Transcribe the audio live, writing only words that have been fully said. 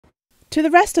To the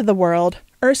rest of the world,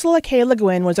 Ursula K. Le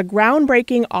Guin was a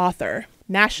groundbreaking author,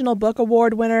 National Book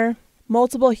Award winner,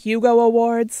 multiple Hugo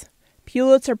Awards,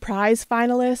 Pulitzer Prize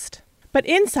finalist. But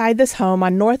inside this home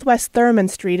on Northwest Thurman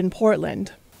Street in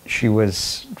Portland, she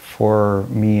was, for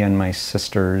me and my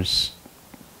sisters,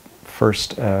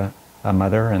 first a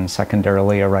mother and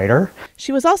secondarily a writer.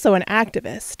 She was also an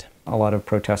activist. A lot of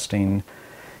protesting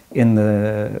in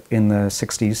the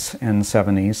 60s and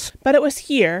 70s. But it was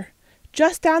here,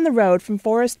 just down the road from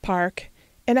Forest Park,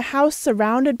 in a house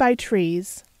surrounded by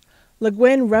trees, Le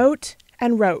Guin wrote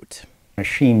and wrote.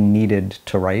 She needed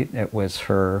to write. It was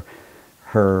her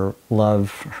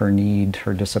love, her need,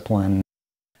 her discipline.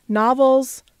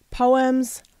 Novels,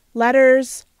 poems,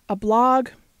 letters, a blog,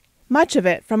 much of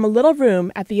it from a little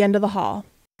room at the end of the hall.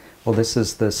 Well, this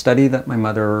is the study that my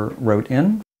mother wrote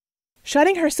in.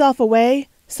 Shutting herself away,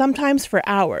 sometimes for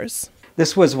hours.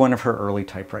 This was one of her early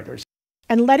typewriters.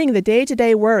 And letting the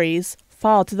day-to-day worries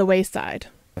fall to the wayside.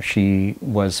 She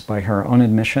was, by her own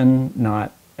admission,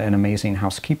 not an amazing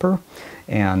housekeeper,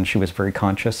 and she was very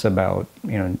conscious about,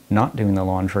 not doing the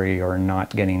laundry or not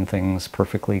getting things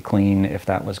perfectly clean if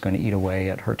that was going to eat away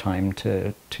at her time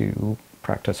to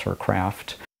practice her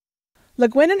craft. Le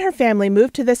Guin and her family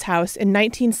moved to this house in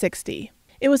 1960.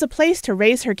 It was a place to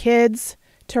raise her kids,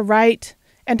 to write,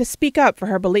 and to speak up for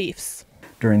her beliefs.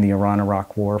 During the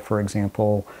Iran-Iraq War, for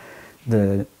example,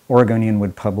 the Oregonian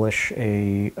would publish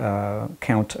a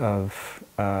count of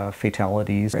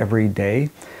fatalities every day,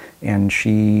 and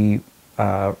she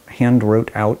hand wrote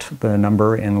out the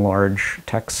number in large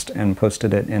text and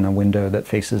posted it in a window that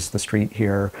faces the street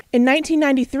here. In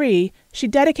 1993, she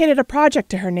dedicated a project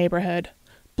to her neighborhood,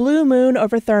 Blue Moon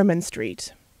over Thurman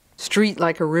Street. Street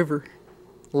like a river,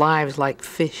 lives like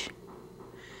fish.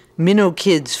 Minnow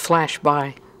kids flash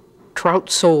by, trout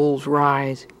souls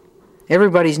rise.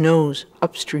 Everybody's nose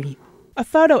upstream. A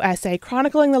photo essay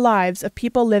chronicling the lives of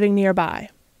people living nearby.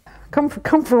 Come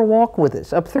for a walk with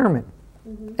us up Thurman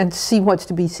and see what's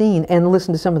to be seen and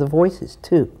listen to some of the voices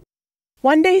too.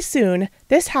 One day soon,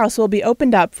 this house will be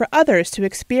opened up for others to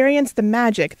experience the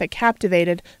magic that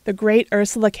captivated the great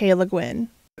Ursula K. Le Guin.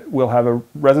 We'll have a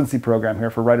residency program here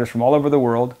for writers from all over the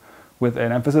world with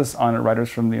an emphasis on writers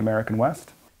from the American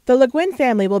West. The Le Guin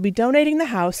family will be donating the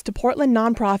house to Portland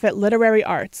nonprofit Literary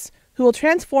Arts, who will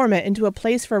transform it into a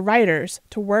place for writers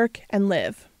to work and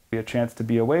live. A chance to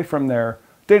be away from their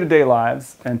day-to-day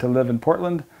lives and to live in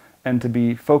Portland and to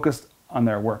be focused on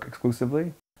their work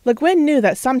exclusively. Le Guin knew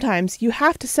that sometimes you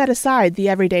have to set aside the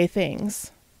everyday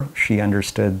things. She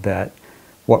understood that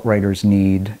what writers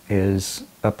need is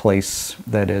a place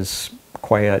that is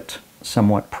quiet,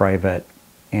 somewhat private,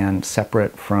 and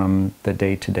separate from the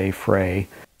day-to-day fray.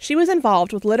 She was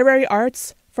involved with literary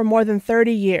arts for more than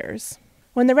 30 years.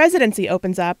 When the residency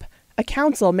opens up, a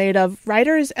council made of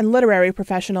writers and literary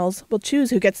professionals will choose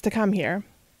who gets to come here.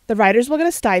 The writers will get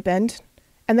a stipend,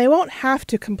 and they won't have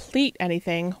to complete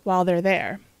anything while they're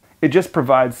there. It just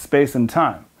provides space and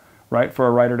time, right, for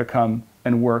a writer to come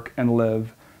and work and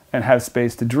live and have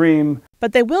space to dream.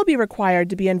 But they will be required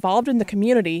to be involved in the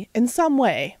community in some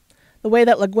way, the way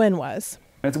that Le Guin was.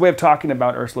 And it's a way of talking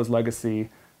about Ursula's legacy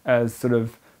as sort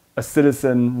of a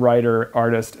citizen, writer,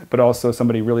 artist, but also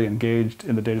somebody really engaged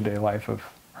in the day-to-day life of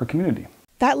her community.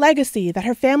 That legacy that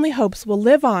her family hopes will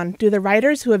live on do the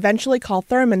writers who eventually call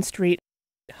Thurman Street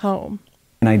home.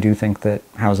 And I do think that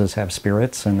houses have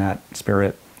spirits, and that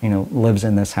spirit, lives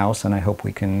in this house, and I hope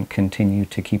we can continue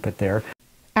to keep it there.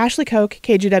 Ashley Koch,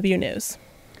 KGW News.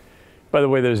 By the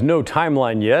way, there's no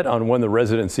timeline yet on when the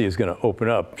residency is going to open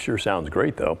up. Sure sounds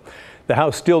great, though. The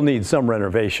house still needs some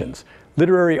renovations.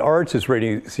 Literary Arts is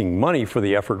raising money for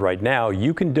the effort right now.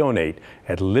 You can donate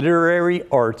at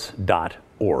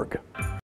literaryarts.org.